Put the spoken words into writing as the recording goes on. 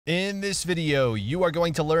In this video, you are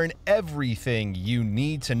going to learn everything you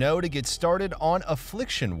need to know to get started on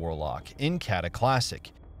Affliction Warlock in Cataclysm.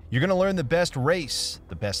 You're going to learn the best race,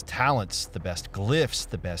 the best talents, the best glyphs,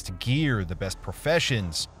 the best gear, the best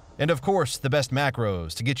professions, and of course, the best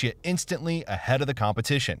macros to get you instantly ahead of the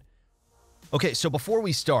competition. Okay, so before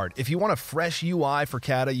we start, if you want a fresh UI for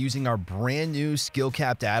Kata using our brand new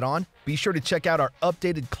skill-capped add-on, be sure to check out our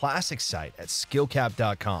updated classic site at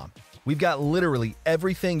skillcap.com. We've got literally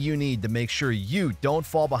everything you need to make sure you don't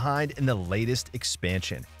fall behind in the latest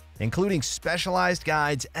expansion, including specialized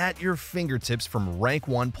guides at your fingertips from Rank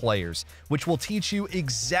 1 players, which will teach you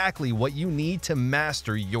exactly what you need to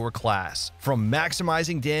master your class. From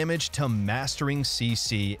maximizing damage to mastering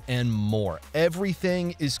CC and more,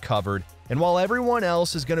 everything is covered, and while everyone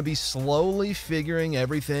else is going to be slowly figuring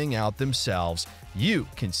everything out themselves, you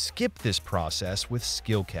can skip this process with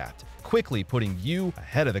Skill-Capped, quickly putting you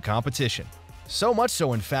ahead of the competition. So much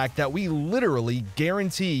so, in fact, that we literally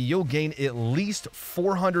guarantee you'll gain at least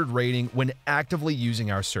 400 rating when actively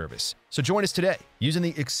using our service. So join us today using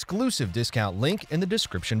the exclusive discount link in the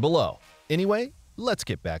description below. Anyway, let's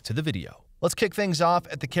get back to the video. Let's kick things off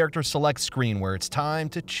at the character select screen where it's time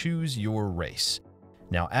to choose your race.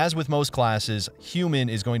 Now, as with most classes, Human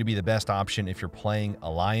is going to be the best option if you're playing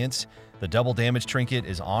Alliance. The double damage trinket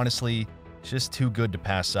is honestly just too good to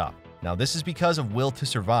pass up. Now, this is because of Will to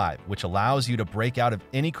Survive, which allows you to break out of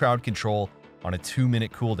any crowd control on a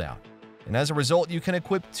 2-minute cooldown. And as a result, you can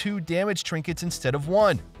equip 2 damage trinkets instead of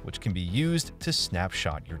 1, which can be used to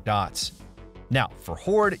snapshot your dots. Now, for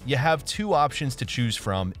Horde, you have 2 options to choose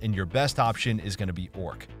from, and your best option is going to be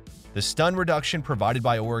Orc. The stun reduction provided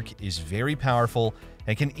by Orc is very powerful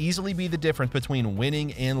and can easily be the difference between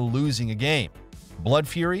winning and losing a game. Blood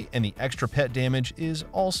Fury and the extra pet damage is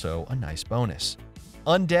also a nice bonus.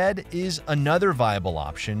 Undead is another viable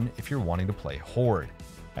option if you're wanting to play Horde,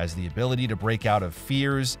 as the ability to break out of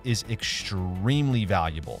fears is extremely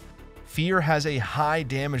valuable. Fear has a high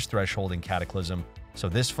damage threshold in Cataclysm, so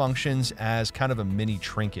this functions as kind of a mini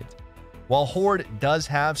trinket. While Horde does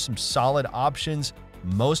have some solid options,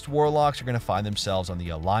 most Warlocks are going to find themselves on the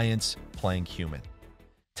Alliance playing Human.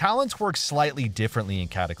 Talents work slightly differently in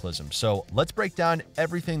Cataclysm, so let's break down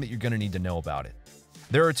everything that you're going to need to know about it.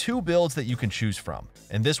 There are 2 builds that you can choose from,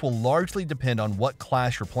 and this will largely depend on what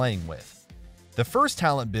class you're playing with. The first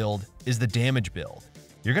talent build is the damage build.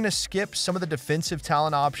 You're going to skip some of the defensive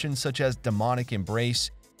talent options such as Demonic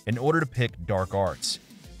Embrace in order to pick Dark Arts.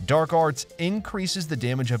 Dark Arts increases the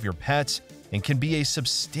damage of your pets and can be a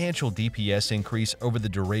substantial DPS increase over the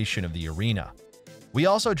duration of the arena. We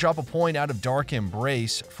also drop a point out of Dark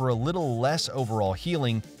Embrace for a little less overall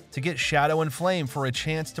healing to get Shadow and Flame for a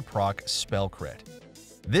chance to proc Spell Crit.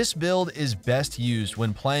 This build is best used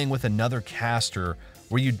when playing with another caster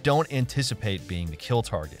where you don't anticipate being the kill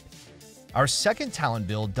target. Our second talent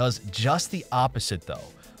build does just the opposite though.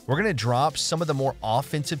 We're going to drop some of the more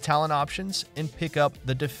offensive talent options and pick up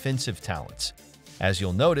the defensive talents. As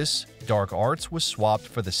you'll notice, Dark Arts was swapped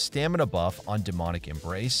for the stamina buff on Demonic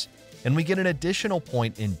Embrace, and we get an additional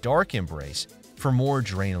point in Dark Embrace for more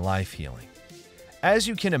Drain Life healing. As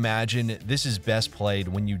you can imagine, this is best played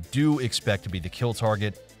when you do expect to be the kill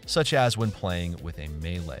target, such as when playing with a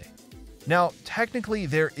melee. Now, technically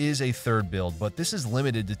there is a third build, but this is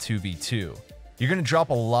limited to 2v2. You're going to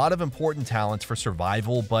drop a lot of important talents for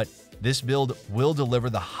survival, but this build will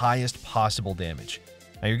deliver the highest possible damage.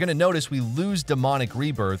 Now, you're going to notice we lose Demonic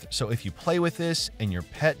Rebirth, so if you play with this and your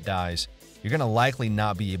pet dies, you're going to likely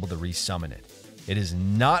not be able to resummon it. It is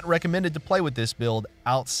not recommended to play with this build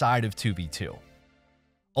outside of 2v2.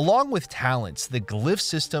 Along with talents, the glyph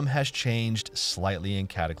system has changed slightly in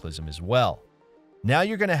Cataclysm as well. Now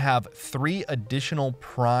you're going to have 3 additional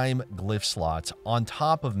prime glyph slots on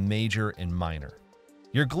top of major and minor.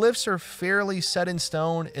 Your glyphs are fairly set in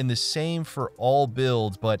stone and the same for all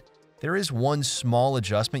builds, but there is one small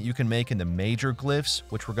adjustment you can make in the major glyphs,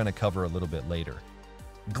 which we're going to cover a little bit later.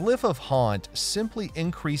 Glyph of Haunt simply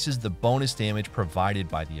increases the bonus damage provided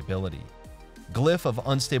by the ability. Glyph of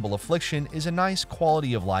Unstable Affliction is a nice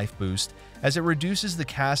quality of life boost as it reduces the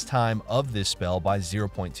cast time of this spell by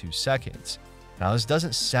 0.2 seconds. Now, this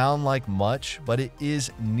doesn't sound like much, but it is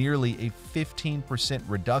nearly a 15%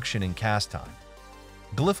 reduction in cast time.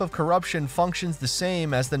 Glyph of Corruption functions the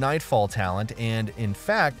same as the Nightfall talent, and in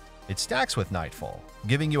fact, it stacks with Nightfall,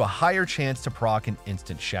 giving you a higher chance to proc an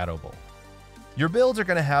instant Shadow Bolt. Your builds are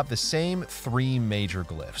going to have the same 3 major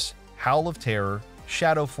glyphs: Howl of Terror,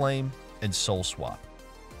 Shadow Flame, and Soul Swap.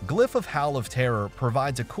 Glyph of Howl of Terror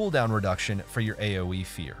provides a cooldown reduction for your AoE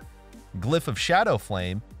fear. Glyph of Shadow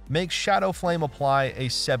Flame makes Shadow Flame apply a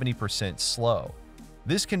 70% slow.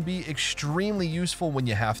 This can be extremely useful when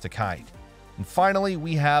you have to kite. And finally,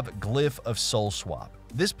 we have Glyph of Soul Swap.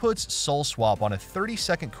 This puts Soul Swap on a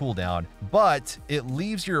 30-second cooldown, but it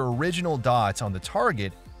leaves your original dots on the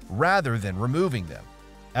target rather than removing them.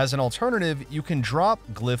 As an alternative, you can drop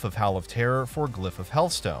Glyph of Howl of Terror for Glyph of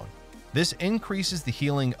Healthstone. This increases the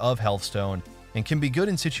healing of Healthstone and can be good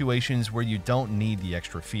in situations where you don't need the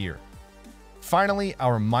extra fear. Finally,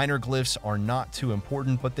 our minor glyphs are not too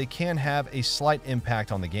important, but they can have a slight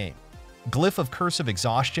impact on the game. Glyph of Curse of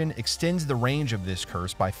Exhaustion extends the range of this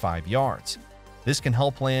curse by 5 yards. This can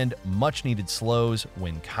help land much-needed slows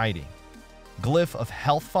when kiting. Glyph of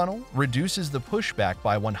Health Funnel reduces the pushback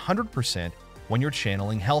by 100% when you're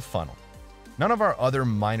channeling Health Funnel. None of our other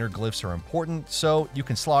minor glyphs are important, so you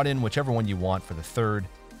can slot in whichever one you want for the third.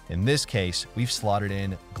 In this case, we've slotted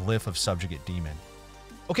in Glyph of Subjugate Demon.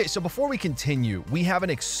 Okay, so before we continue, we have an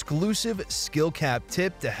exclusive skill cap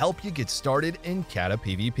tip to help you get started in Cata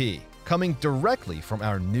PvP, coming directly from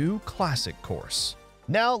our new Classic course.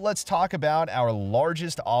 Now let's talk about our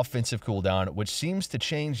largest offensive cooldown, which seems to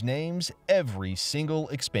change names every single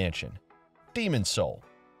expansion: Demon Soul.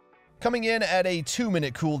 Coming in at a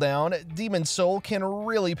 2-minute cooldown, Demon Soul can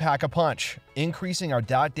really pack a punch, increasing our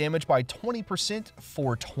dot damage by 20%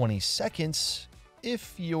 for 20 seconds,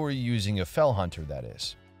 if you're using a Fell Hunter, that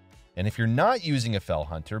is. And if you're not using a Fell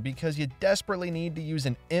Hunter because you desperately need to use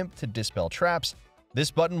an Imp to dispel traps, this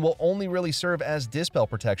button will only really serve as dispel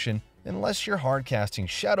protection unless you're hardcasting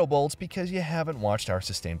Shadow Bolts because you haven't watched our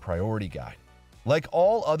Sustained Priority guide. Like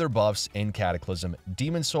all other buffs in Cataclysm,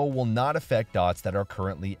 Demon Soul will not affect dots that are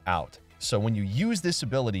currently out. So when you use this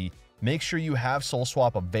ability, make sure you have Soul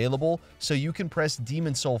Swap available so you can press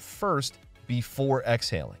Demon Soul first before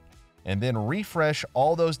exhaling. And then refresh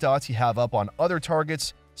all those dots you have up on other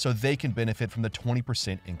targets so they can benefit from the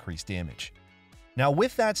 20% increased damage. Now,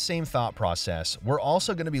 with that same thought process, we're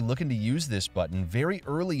also going to be looking to use this button very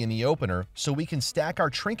early in the opener so we can stack our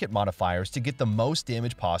trinket modifiers to get the most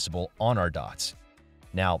damage possible on our dots.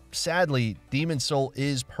 Now, sadly, Demon Soul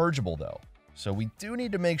is purgeable though, so we do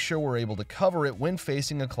need to make sure we're able to cover it when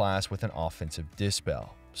facing a class with an offensive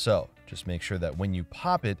dispel. So, just make sure that when you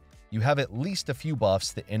pop it, you have at least a few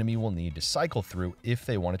buffs the enemy will need to cycle through if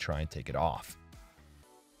they want to try and take it off.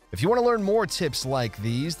 If you want to learn more tips like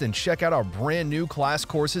these, then check out our brand new class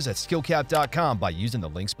courses at skillcap.com by using the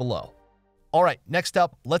links below. Alright, next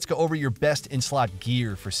up, let's go over your best in-slot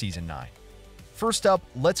gear for Season 9. First up,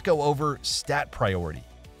 let's go over stat priority.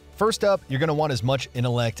 First up, you're going to want as much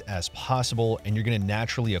intellect as possible, and you're going to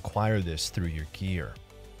naturally acquire this through your gear.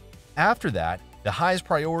 After that, the highest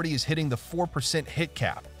priority is hitting the 4% hit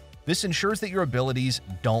cap. This ensures that your abilities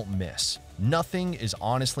don't miss. Nothing is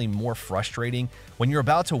honestly more frustrating when you're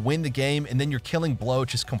about to win the game and then your killing blow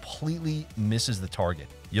just completely misses the target.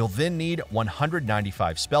 You'll then need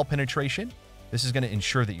 195 spell penetration. This is going to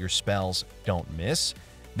ensure that your spells don't miss.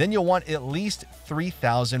 Then you'll want at least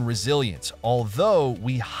 3,000 resilience, although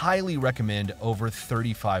we highly recommend over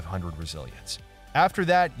 3,500 resilience. After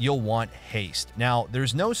that, you'll want haste. Now,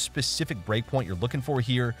 there's no specific breakpoint you're looking for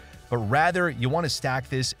here, but rather you want to stack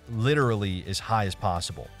this literally as high as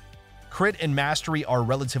possible. Crit and mastery are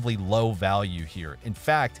relatively low value here. In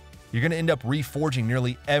fact, you're going to end up reforging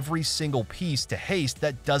nearly every single piece to haste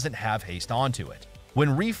that doesn't have haste onto it. When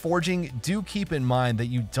reforging, do keep in mind that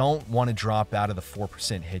you don't want to drop out of the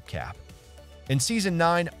 4% hit cap. In Season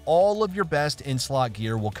 9, all of your best in-slot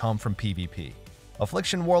gear will come from PvP.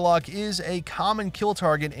 Affliction Warlock is a common kill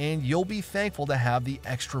target, and you'll be thankful to have the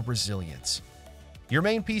extra resilience. Your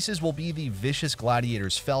main pieces will be the Vicious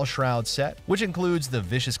Gladiator's Fell Shroud set, which includes the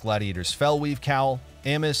Vicious Gladiator's Fellweave Cowl,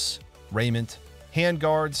 Amice, Raiment,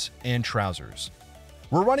 Handguards, and Trousers.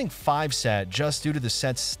 We're running 5 set just due to the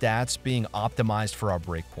set's stats being optimized for our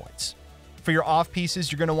breakpoints. For your off pieces,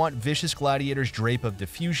 you're going to want Vicious Gladiator's Drape of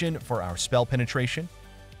Diffusion for our spell penetration.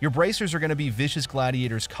 Your bracers are going to be Vicious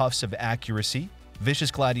Gladiator's Cuffs of Accuracy,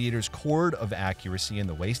 Vicious Gladiator's Cord of Accuracy in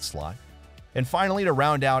the waist slot. And finally, to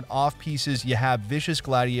round out off pieces, you have Vicious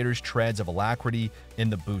Gladiator's Treads of Alacrity in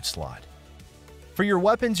the boot slot. For your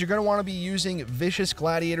weapons, you're going to want to be using Vicious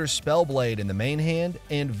Gladiator's Spellblade in the main hand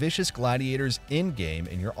and Vicious Gladiator's Endgame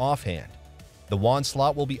in your offhand. The wand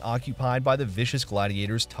slot will be occupied by the Vicious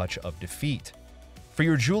Gladiator's Touch of Defeat. For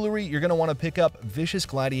your jewelry, you're going to want to pick up Vicious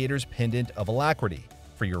Gladiator's Pendant of Alacrity.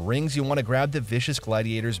 For your rings, you want to grab the Vicious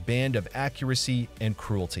Gladiator's Band of Accuracy and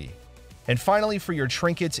Cruelty. And finally, for your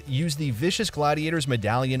trinkets, use the Vicious Gladiator's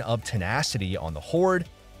Medallion of Tenacity on the Horde,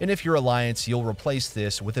 and if you're Alliance, you'll replace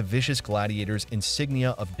this with a Vicious Gladiator's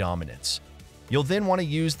Insignia of Dominance. You'll then want to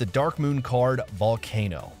use the Dark Moon card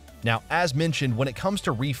Volcano. Now, as mentioned, when it comes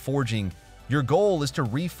to reforging, Your goal is to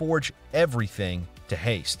reforge everything to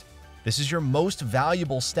haste. This is your most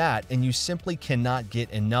valuable stat and you simply cannot get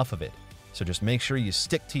enough of it, so just make sure you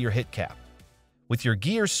stick to your hit cap. With your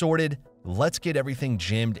gear sorted, let's get everything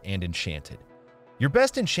gemmed and enchanted. Your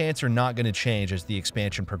best enchants are not going to change as the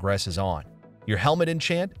expansion progresses on. Your helmet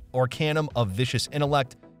enchant, Arcanum of Vicious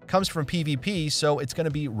Intellect, comes from PvP, so it's going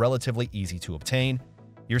to be relatively easy to obtain.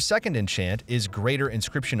 Your second enchant is Greater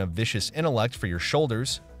Inscription of Vicious Intellect for your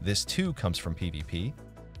shoulders. This too comes from PvP.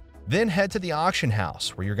 Then head to the auction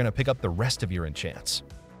house, where you're going to pick up the rest of your enchants.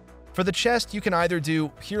 For the chest, you can either do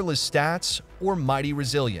Peerless Stats or Mighty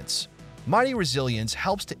Resilience. Mighty Resilience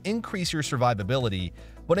helps to increase your survivability,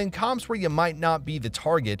 but in comps where you might not be the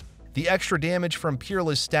target, the extra damage from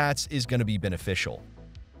Peerless Stats is going to be beneficial.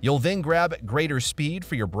 You'll then grab Greater Speed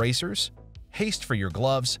for your bracers, Haste for your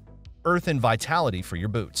gloves, Earth and Vitality for your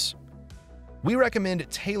boots. We recommend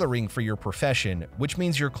tailoring for your profession, which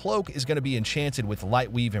means your cloak is going to be enchanted with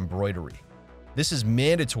Lightweave embroidery. This is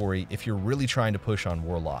mandatory if you're really trying to push on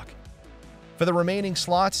Warlock. For the remaining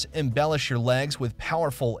slots, embellish your legs with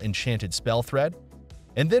powerful enchanted spell thread,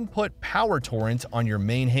 and then put Power Torrent on your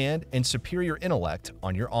main hand and Superior Intellect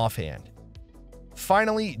on your offhand.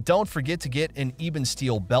 Finally, don't forget to get an Eben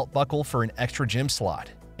Steel belt buckle for an extra gem slot.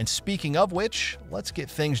 And speaking of which, let's get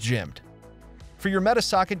things gemmed. For your meta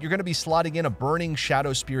socket, you're going to be slotting in a Burning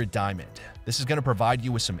Shadow Spirit Diamond. This is going to provide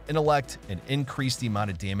you with some intellect and increase the amount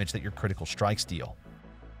of damage that your critical strikes deal.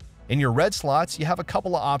 In your red slots, you have a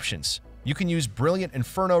couple of options. You can use Brilliant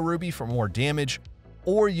Inferno Ruby for more damage,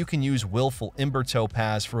 or you can use Willful Ember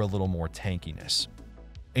Topaz for a little more tankiness.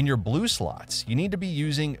 In your blue slots, you need to be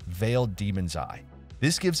using Veiled Demon's Eye.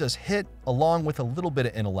 This gives us hit along with a little bit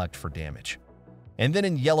of intellect for damage. And then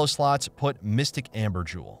in yellow slots, put Mystic Amber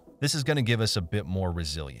Jewel. This is going to give us a bit more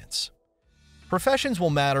resilience. Professions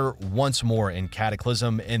will matter once more in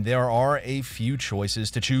Cataclysm, and there are a few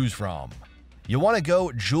choices to choose from. You want to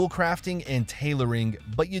go jewel crafting and tailoring,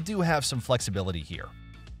 but you do have some flexibility here.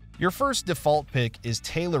 Your first default pick is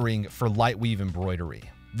tailoring for Lightweave embroidery.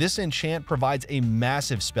 This enchant provides a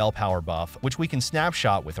massive spell power buff, which we can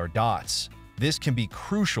snapshot with our dots. This can be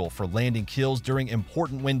crucial for landing kills during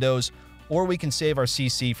important windows, or we can save our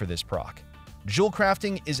CC for this proc. Jewel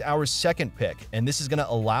crafting is our second pick, and this is going to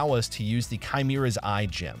allow us to use the Chimera's Eye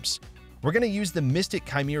gems. We're going to use the Mystic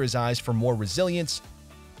Chimera's Eyes for more resilience,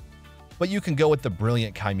 but you can go with the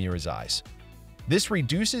Brilliant Chimera's Eyes. This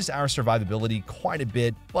reduces our survivability quite a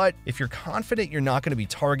bit, but if you're confident you're not going to be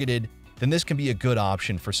targeted, then this can be a good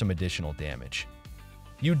option for some additional damage.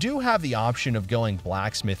 You do have the option of going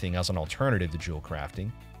blacksmithing as an alternative to jewel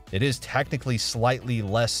crafting. It is technically slightly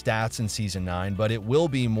less stats in Season 9, but it will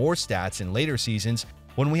be more stats in later seasons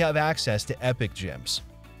when we have access to epic gems.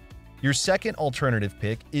 Your second alternative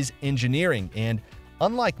pick is engineering, and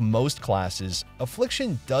unlike most classes,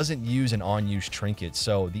 Affliction doesn't use an on-use trinket,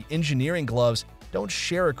 so the engineering gloves don't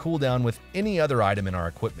share a cooldown with any other item in our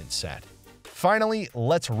equipment set. Finally,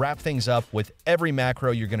 let's wrap things up with every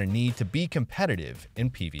macro you're going to need to be competitive in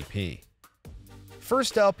PvP.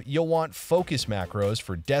 First up, you'll want focus macros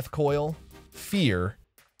for Death Coil, Fear,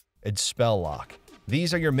 and Spell Lock.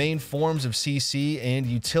 These are your main forms of CC and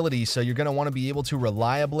utility, so you're going to want to be able to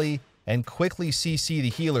reliably and quickly CC the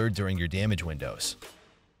healer during your damage windows.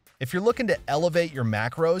 If you're looking to elevate your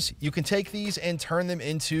macros, you can take these and turn them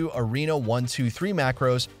into Arena 1, 2, 3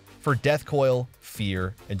 macros for Death Coil,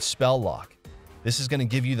 Fear, and Spell Lock. This is going to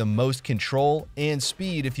give you the most control and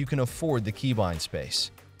speed if you can afford the keybind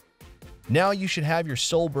space. Now you should have your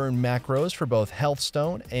Soulburn macros for both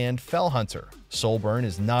Healthstone and Fell Hunter. Soulburn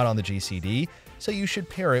is not on the GCD, so you should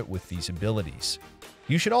pair it with these abilities.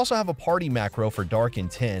 You should also have a party macro for Dark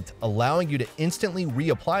Intent, allowing you to instantly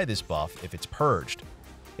reapply this buff if it's purged.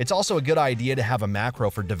 It's also a good idea to have a macro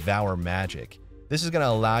for Devour Magic. This is going to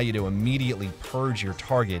allow you to immediately purge your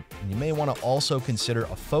target, and you may want to also consider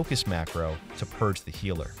a focus macro to purge the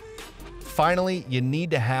healer. Finally, you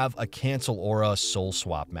need to have a Cancel Aura Soul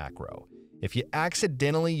Swap macro. If you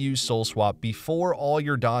accidentally use Soul Swap before all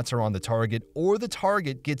your dots are on the target or the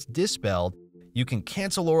target gets dispelled, you can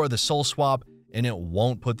Cancel Aura the Soul Swap and it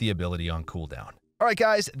won't put the ability on cooldown. Alright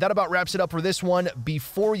guys, that about wraps it up for this one.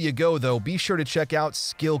 Before you go though, be sure to check out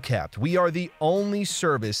Skill Capped. We are the only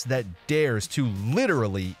service that dares to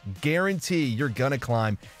literally guarantee you're gonna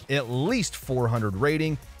climb at least 400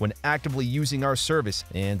 rating when actively using our service.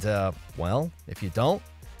 And well, if you don't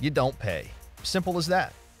pay. Simple as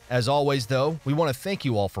that. As always though, we want to thank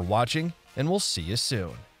you all for watching, and we'll see you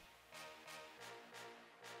soon.